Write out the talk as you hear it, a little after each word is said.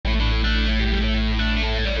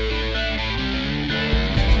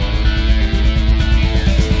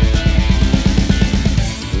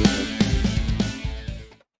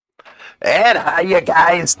And how you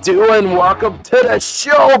guys doing? Welcome to the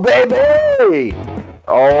show, baby!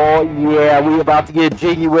 Oh yeah, we about to get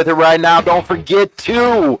jiggy with it right now. Don't forget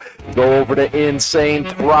to go over to Insane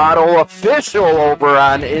Throttle Official over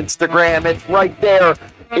on Instagram. It's right there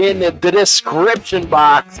in the description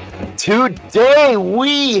box. Today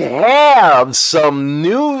we have some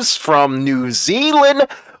news from New Zealand.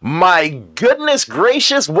 My goodness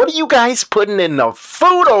gracious, what are you guys putting in the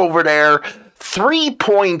food over there?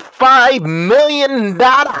 $3.5 million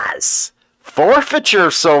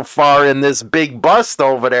forfeiture so far in this big bust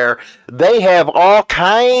over there. They have all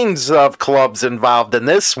kinds of clubs involved in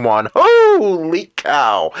this one. Holy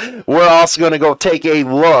cow. We're also going to go take a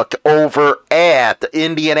look over at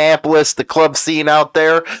Indianapolis, the club scene out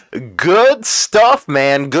there. Good stuff,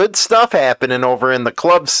 man. Good stuff happening over in the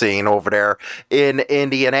club scene over there in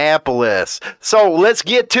Indianapolis. So let's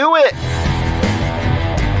get to it.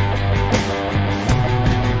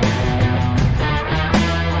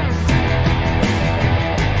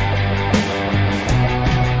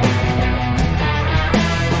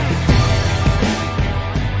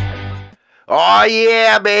 Oh,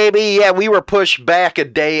 yeah, baby. Yeah, we were pushed back a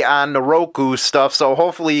day on the Roku stuff, so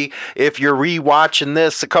hopefully if you're rewatching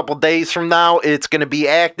this a couple days from now, it's going to be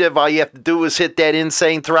active. All you have to do is hit that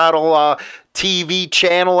Insane Throttle TV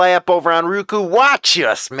channel app over on Roku. Watch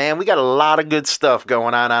us, man. We got a lot of good stuff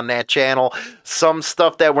going on that channel. Some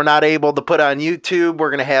stuff that we're not able to put on YouTube. We're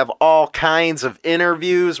going to have all kinds of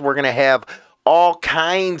interviews. We're going to have all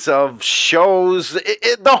kinds of shows,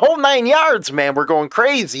 the whole 9 yards, man. We're going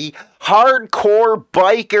crazy. Hardcore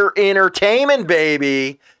biker entertainment,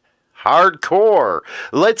 baby. Hardcore.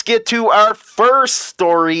 Let's get to our first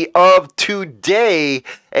story of today,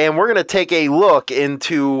 and we're going to take a look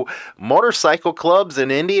into motorcycle clubs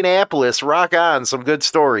in Indianapolis. Rock on, some good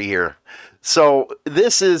story here. So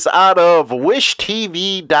this is out of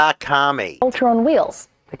wishtv.com. Culture on wheels.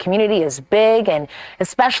 The community is big, and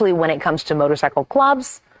especially when it comes to motorcycle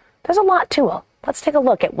clubs, there's a lot to it. Let's take a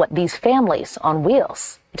look at what these families on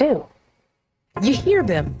wheels do. You hear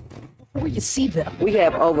them before you see them. We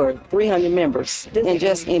have over 300 members in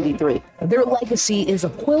just Indy 3. Their legacy is a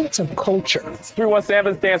quilt of culture.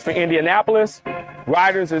 317 stands for Indianapolis.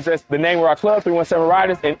 Riders is just the name of our club, 317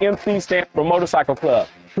 Riders, and MC stands for Motorcycle Club.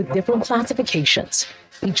 With different classifications,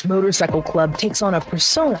 each motorcycle club takes on a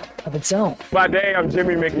persona of its own. By day, I'm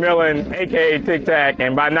Jimmy McMillan, a.k.a. Tic Tac,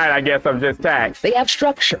 and by night, I guess I'm just Tac. They have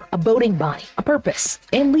structure, a boating body, a purpose,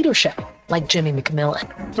 and leadership, like Jimmy McMillan.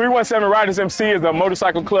 317 Riders MC is a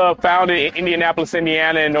motorcycle club founded in Indianapolis,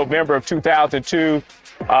 Indiana in November of 2002,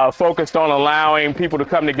 focused on allowing people to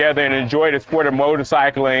come together and enjoy the sport of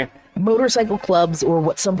motorcycling. Motorcycle clubs, or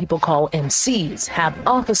what some people call MCs, have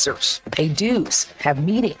officers, pay dues, have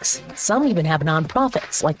meetings. Some even have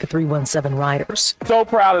nonprofits like the 317 Riders. So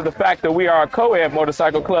proud of the fact that we are a co-ed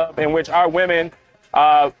motorcycle club in which our women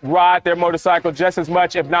ride their motorcycle just as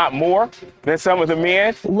much, if not more, than some of the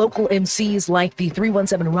men. Local MCs like the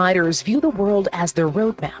 317 Riders view the world as their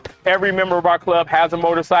roadmap. Every member of our club has a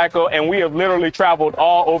motorcycle, and we have literally traveled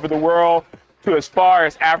all over the world to as far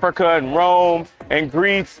as Africa and Rome and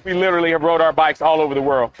Greece. We literally have rode our bikes all over the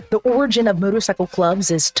world. The origin of motorcycle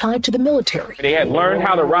clubs is tied to the military. They had learned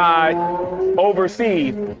how to ride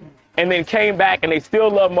overseas and then came back, and they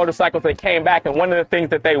still love motorcycles. They came back, and one of the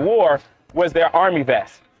things that they wore was their army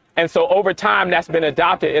vest. And so over time, that's been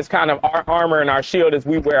adopted as kind of our armor and our shield as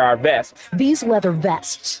we wear our vest. These leather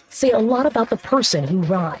vests say a lot about the person who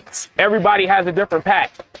rides. Everybody has a different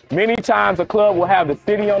patch. Many times a club will have the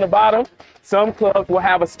city on the bottom. Some clubs will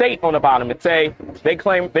have a state on the bottom and say they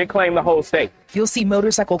claim the whole state. You'll see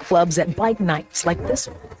motorcycle clubs at bike nights like this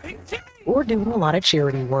one, or doing a lot of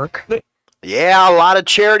charity work. Yeah, a lot of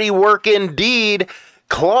charity work indeed.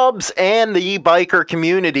 Clubs and the biker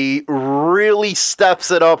community really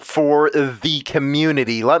steps it up for the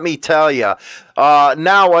community, let me tell you.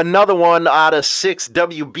 Now another one out of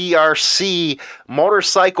 6WBRC,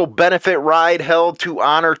 motorcycle benefit ride held to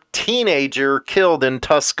honor teenager killed in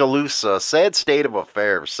Tuscaloosa. Sad state of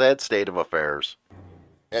affairs, sad state of affairs.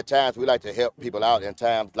 At times we like to help people out in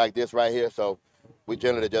times like this right here, so we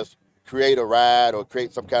generally just create a ride or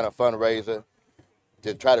create some kind of fundraiser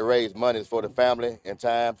to try to raise money for the family in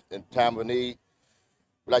time of need.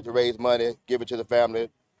 We like to raise money, give it to the family,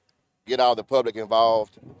 get all the public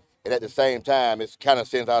involved, and at the same time, it kind of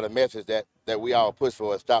sends out a message that we all push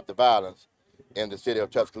for, stop the violence in the city of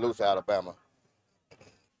Tuscaloosa, Alabama.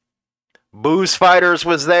 Booze Fighters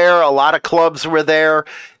was there. A lot of clubs were there.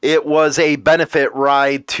 It was a benefit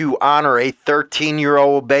ride to honor a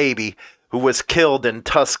 13-year-old baby who was killed in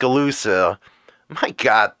Tuscaloosa. My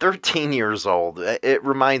God, 13 years old. It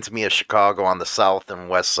reminds me of Chicago on the south and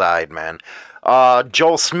west side, man.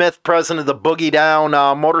 Joel Smith, president of the Boogie Down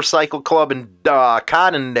Motorcycle Club in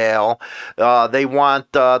Cottondale, they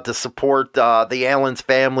want to support the Allen's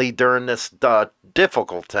family during this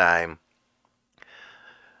difficult time.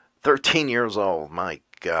 13 years old, my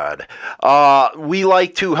God. We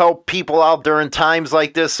like to help people out during times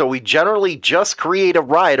like this, so we generally just create a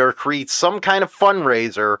ride or create some kind of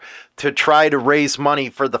fundraiser to try to raise money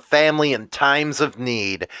for the family in times of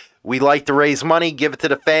need. We like to raise money, give it to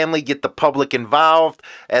the family, get the public involved.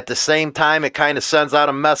 At the same time, it kind of sends out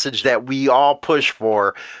a message that we all push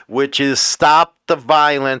for, which is stop the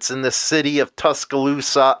violence in the city of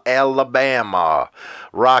Tuscaloosa, Alabama.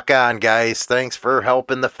 Rock on, guys. Thanks for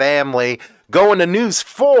helping the family. Going to News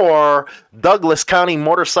 4, Douglas County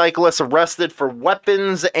motorcyclist arrested for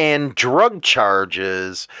weapons and drug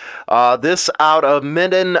charges. This out of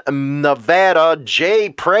Minden, Nevada. Jay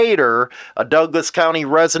Prater, a Douglas County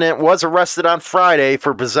resident, was arrested on Friday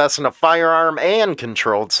for possessing a firearm and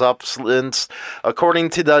controlled substance. According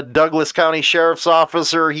to the Douglas County Sheriff's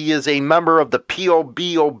Officer, he is a member of the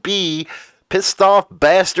POBOB, Pissed Off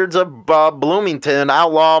Bastards of Bloomington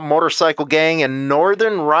outlaw motorcycle gang and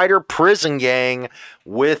Northern Rider prison gang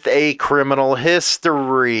with a criminal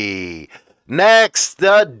history. Next,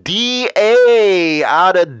 the DA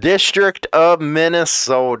out of District of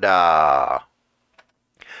Minnesota.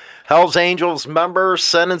 Hells Angels member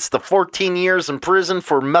sentenced to 14 years in prison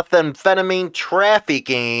for methamphetamine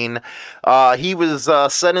trafficking. He was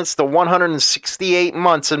sentenced to 168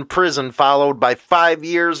 months in prison, followed by 5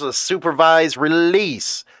 years of supervised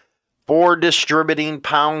release for distributing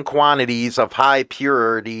pound quantities of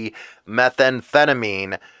high-purity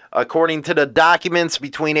methamphetamine. According to the documents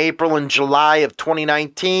between April and July of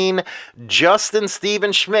 2019, Justin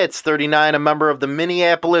Stephen Schmitz, 39, a member of the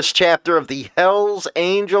Minneapolis chapter of the Hells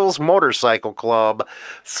Angels Motorcycle Club,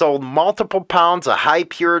 sold multiple pounds of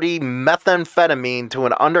high-purity methamphetamine to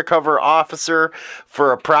an undercover officer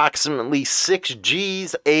for approximately 6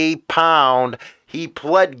 G's a pound. He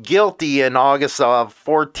pled guilty in August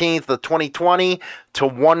 14th of 2020 to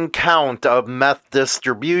 1 count of meth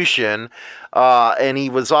distribution. And he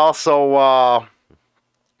was also,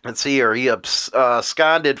 let's see here, he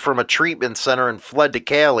absconded from a treatment center and fled to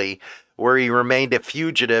Cali, where he remained a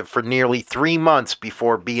fugitive for nearly 3 months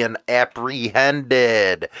before being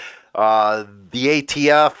apprehended. The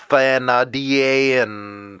ATF and DEA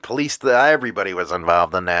and police, everybody was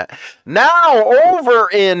involved in that. Now, over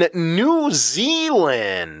in New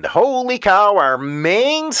Zealand, holy cow, our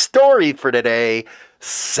main story for today,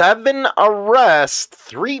 7 arrests,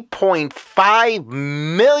 $3.5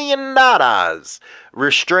 million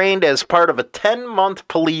restrained as part of a 10-month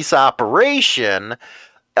police operation.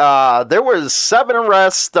 There was 7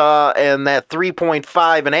 arrests and that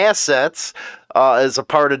 3.5 in assets as a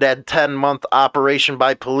part of that 10-month operation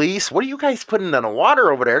by police. What are you guys putting in the water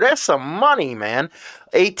over there? That's some money, man.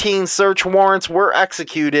 18 search warrants were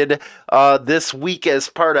executed this week as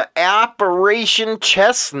part of Operation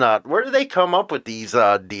Chestnut. Where do they come up with these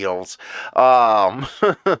deals? Matawatu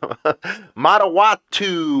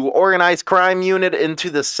organized crime unit into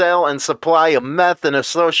the sale and supply of meth and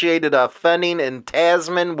associated offending in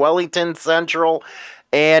Tasman, Wellington Central,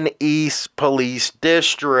 and East Police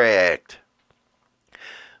District.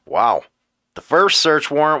 Wow. The first search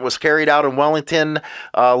warrant was carried out in Wellington,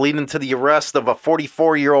 leading to the arrest of a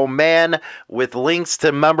 44-year-old man with links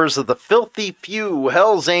to members of the Filthy Few,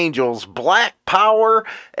 Hells Angels, Black Power,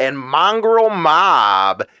 and Mongrel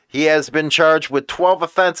Mob. He has been charged with 12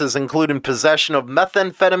 offenses, including possession of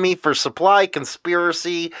methamphetamine for supply,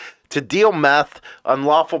 conspiracy to deal meth,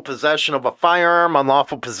 unlawful possession of a firearm,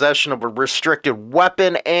 unlawful possession of a restricted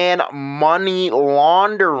weapon, and money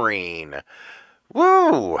laundering.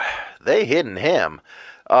 Woo! They hidden him.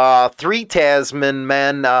 3 Tasman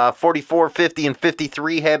men, 44, 50, and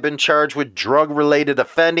 53, have been charged with drug-related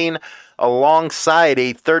offending, alongside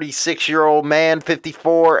a 36-year-old man,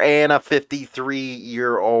 54, and a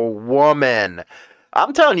 53-year-old woman.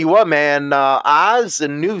 I'm telling you what, man, Oz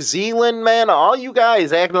and New Zealand, man, all you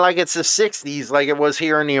guys acting like it's the 60s like it was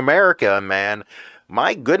here in the America, man.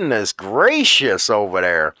 My goodness gracious over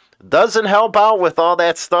there. Doesn't help out with all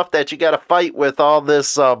that stuff that you got to fight with, all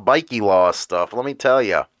this bikey law stuff, let me tell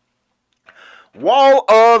you. Wall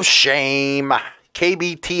of Shame,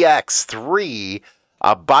 KBTX 3,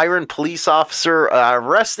 a Byron police officer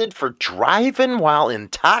arrested for driving while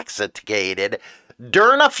intoxicated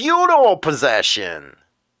during a funeral procession.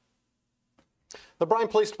 The Bryan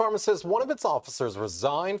Police Department says one of its officers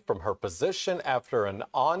resigned from her position after an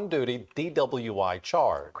on-duty DWI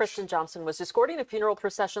charge. Kristen Johnson was escorting a funeral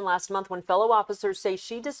procession last month when fellow officers say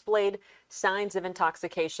she displayed signs of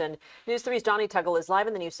intoxication. News 3's Donnie Tuggle is live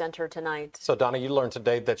in the news center tonight. So, Donnie, you learned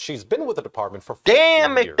today that she's been with the department for 14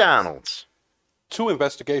 Damn years. McDonald's. 2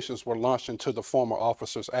 investigations were launched into the former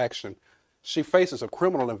officer's action. She faces a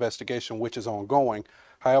criminal investigation which is ongoing.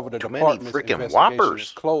 However, the department's investigation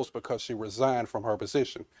is closed because she resigned from her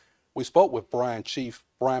position. We spoke with Bryan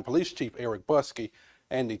Police Chief Eric Buskey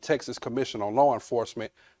and the Texas Commission on Law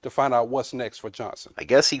Enforcement to find out what's next for Johnson. I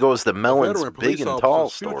guess he goes to Melon's Big and Tall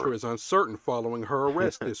store. The future is uncertain following her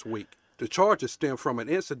arrest this week. The charges stem from an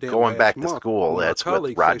incident going back last to month school. That's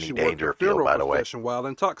with Rodney Dangerfield, by the way. While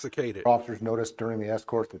intoxicated. Officers noticed during the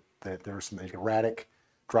escort that there was some erratic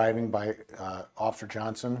driving by Officer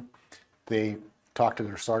Johnson. They talked to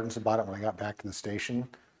their sergeants about it when they got back to the station.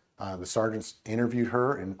 The sergeants interviewed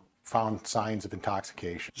her and found signs of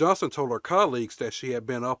intoxication. Johnson told her colleagues that she had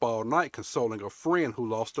been up all night consoling a friend who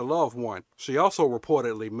lost a loved one. She also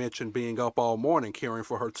reportedly mentioned being up all morning caring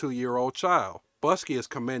for her 2-year-old child. Buskey is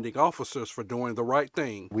commending officers for doing the right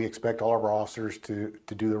thing. We expect all of our officers to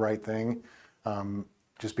do the right thing.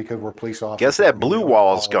 Just because we're police officers. Guess that blue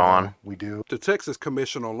wall's gone. We do. The Texas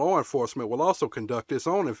Commission on Law Enforcement will also conduct its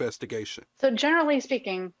own investigation. So generally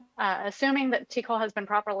speaking, assuming that TCOL has been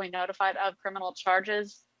properly notified of criminal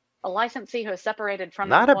charges, a licensee who is separated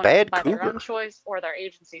from employment by their own choice or their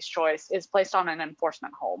agency's choice is placed on an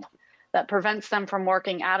enforcement hold that prevents them from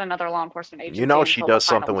working at another law enforcement agency. You know she does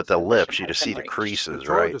something with the lips. You just see the creases, the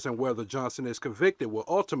charges and whether Johnson is convicted will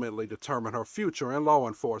ultimately determine her future in law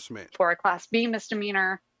enforcement. For a Class B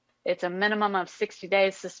misdemeanor, it's a minimum of 60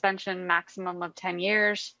 days suspension, maximum of 10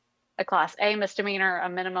 years. A Class A misdemeanor, a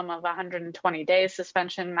minimum of 120 days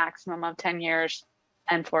suspension, maximum of 10 years.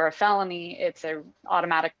 And for a felony, it's an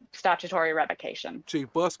automatic statutory revocation.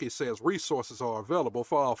 Chief Buskey says resources are available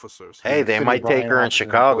for officers. Hey, they might take her in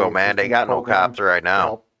Chicago, man. They got no cops right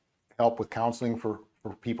now. Help with counseling for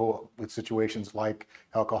people with situations like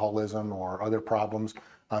alcoholism or other problems.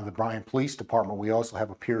 The Bryan Police Department, we also have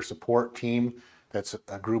a peer support team. That's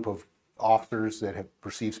a group of officers that have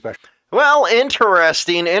received special. Well,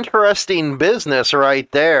 interesting business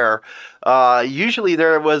right there. Usually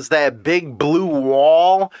there was that big blue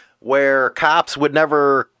wall where cops would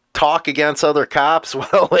never talk against other cops.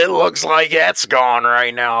 Well, it looks like that's gone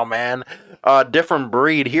right now, man. Different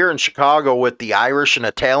breed here in Chicago with the Irish and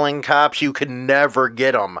Italian cops. You could never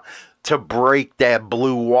get them to break that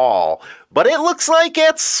blue wall. But it looks like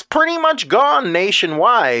it's pretty much gone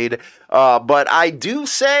nationwide. But I do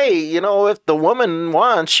say, you know, if the woman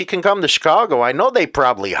wants, she can come to Chicago. I know they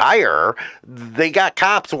probably hire her. They got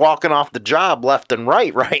cops walking off the job left and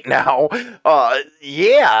right now.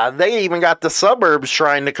 Yeah, they even got the suburbs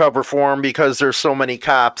trying to cover for them because there's so many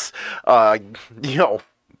cops, you know,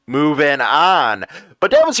 moving on. But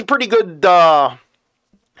that was a pretty good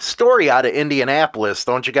story out of Indianapolis,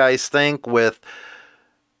 don't you guys think, with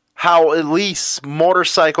how at least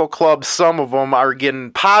motorcycle clubs, some of them are getting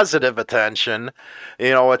positive attention.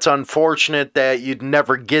 You know, it's unfortunate that you'd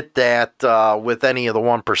never get that with any of the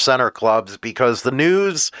 1%er clubs because the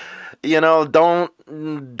news, you know,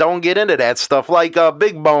 don't get into that stuff. Like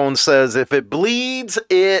Big Bone says, if it bleeds,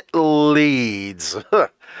 it leads.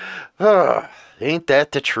 Ain't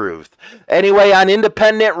that the truth? Anyway, on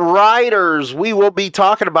Independent Riders, we will be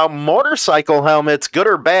talking about motorcycle helmets, good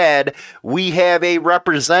or bad. We have a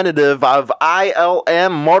representative of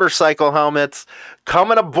ILM motorcycle helmets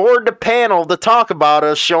coming aboard the panel to talk about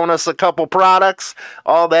us, showing us a couple products,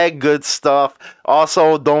 all that good stuff.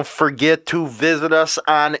 Also, don't forget to visit us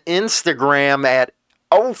on Instagram at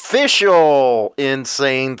Official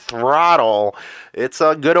Insane Throttle. It's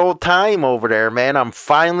a good old time over there, man. I'm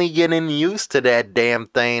finally getting used to that damn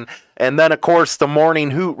thing. And then, of course, the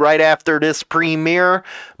morning hoot right after this premiere.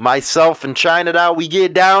 Myself and Chinatown, we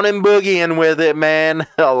get down and boogieing with it, man.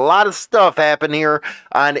 A lot of stuff happened here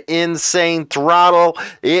on Insane Throttle.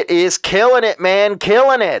 It is killing it, man.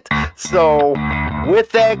 Killing it. So,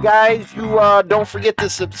 with that, guys, you don't forget to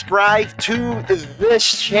subscribe to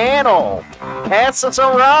this channel. Pass us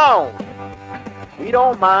around. We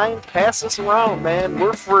don't mind. Pass us around, man.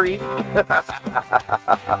 We're free.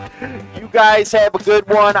 You guys have a good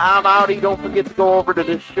one. I'm outie. Don't forget to go over to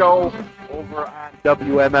this show over on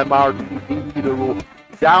WMMR TV to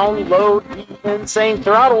download the Insane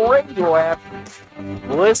Throttle radio app.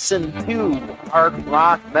 Listen to hard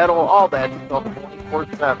rock, metal, all that stuff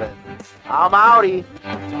 24/7. I'm outie.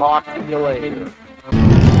 Talk to you later.